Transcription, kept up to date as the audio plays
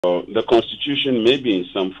So the Constitution may be in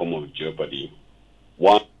some form of jeopardy.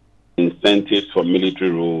 One, incentives for military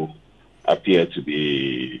rule appear to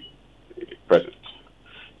be present.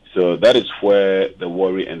 So that is where the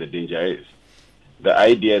worry and the danger is. The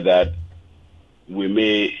idea that we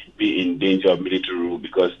may be in danger of military rule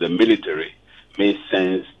because the military may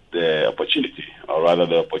sense the opportunity, or rather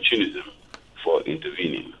the opportunism for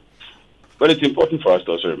intervening. But it's important for us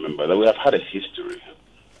to also remember that we have had a history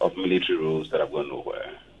of military rules that have gone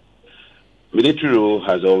nowhere. Military rule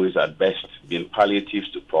has always, at best, been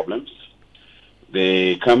palliatives to problems.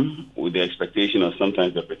 They come with the expectation or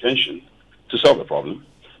sometimes the pretension to solve a problem,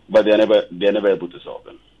 but they're never able to solve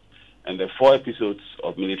them. And the 4 episodes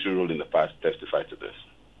of military rule in the past testify to this.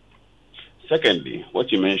 Secondly,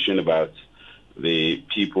 what you mentioned about the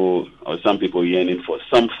people or some people yearning for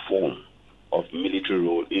some form of military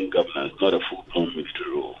rule in governance, not a full-blown military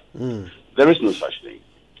rule. There is no such thing.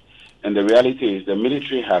 And the reality is the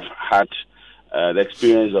military have had the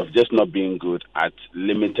experience of just not being good at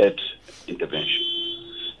limited intervention.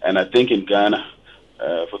 And I think in Ghana,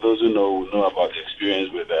 for those who know about the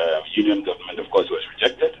experience with the union government, of course, it was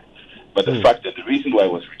rejected. But the fact that the reason why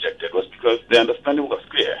it was rejected was because the understanding was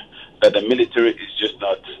clear that the military is just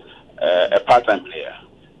not a part-time player.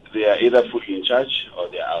 They are either fully in charge or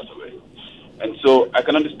they are out of it. And so I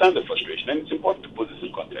can understand the frustration, and it's important to put this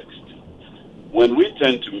in context. When we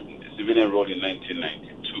turned to civilian role in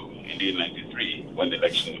 1992, indeed 93, when the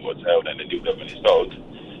election was held and the new government installed,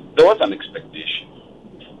 there was an expectation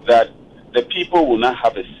that the people will now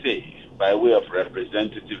have a say by way of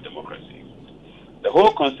representative democracy. The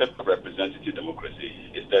whole concept of representative democracy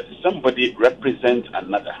is that somebody represents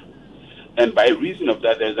another. And by reason of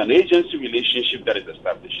that, there's an agency relationship that is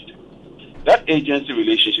established. That agency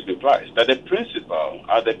relationship implies that the principal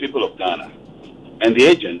are the people of Ghana, and the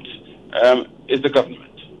agent is the government.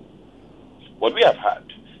 What we have had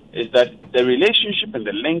is that the relationship and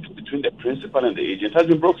the link between the principal and the agent has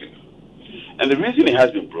been broken. And the reason it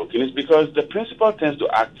has been broken is because the principal tends to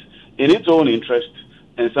act in its own interest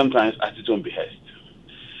and sometimes at its own behest.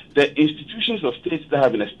 The institutions of states that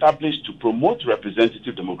have been established to promote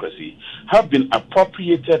representative democracy have been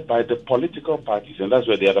appropriated by the political parties, and that's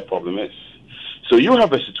where the other problem is. So you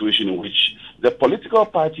have a situation in which the political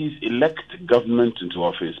parties elect government into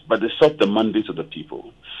office, but they sought the mandate of the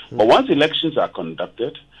people. But once elections are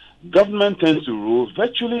conducted, government tends to rule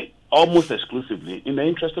virtually almost exclusively in the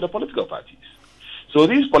interest of the political parties. So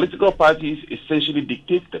these political parties essentially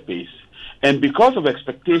dictate the pace, and because of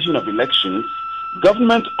expectation of elections,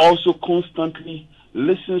 government also constantly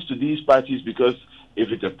listens to these parties because if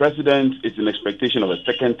it's a president, it's an expectation of a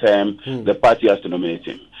second term, the party has to nominate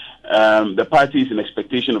him. The party is an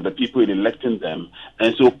expectation of the people in electing them,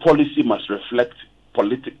 and so policy must reflect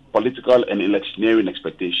political and electioneering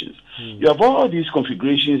expectations. You have all these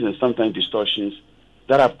configurations and sometimes distortions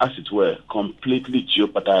that have, as it were, completely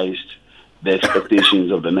jeopardized the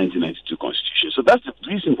expectations of the 1992 Constitution. So that's the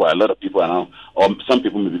reason why a lot of people are now, or some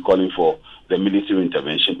people may be calling for the military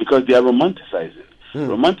intervention, because they are romanticizing.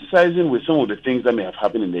 Romanticizing with some of the things that may have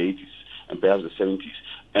happened in the 80s and perhaps the 70s.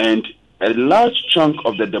 And a large chunk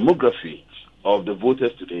of the demography of the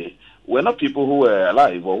voters today were not people who were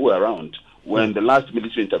alive or who were around when the last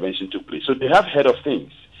military intervention took place. So they have heard of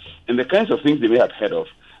things. And the kinds of things they may have heard of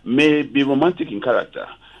may be romantic in character.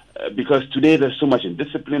 Because today there's so much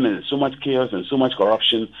indiscipline and so much chaos and so much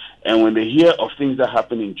corruption. And when they hear of things that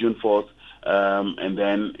happened in June 4th, and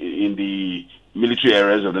then in the military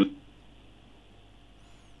areas of the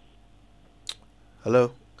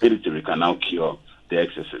military can now cure the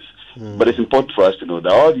excesses. But it's important for us to know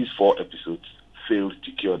that all these 4 episodes failed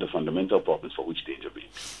to cure the fundamental problems for which they intervened.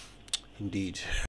 Indeed.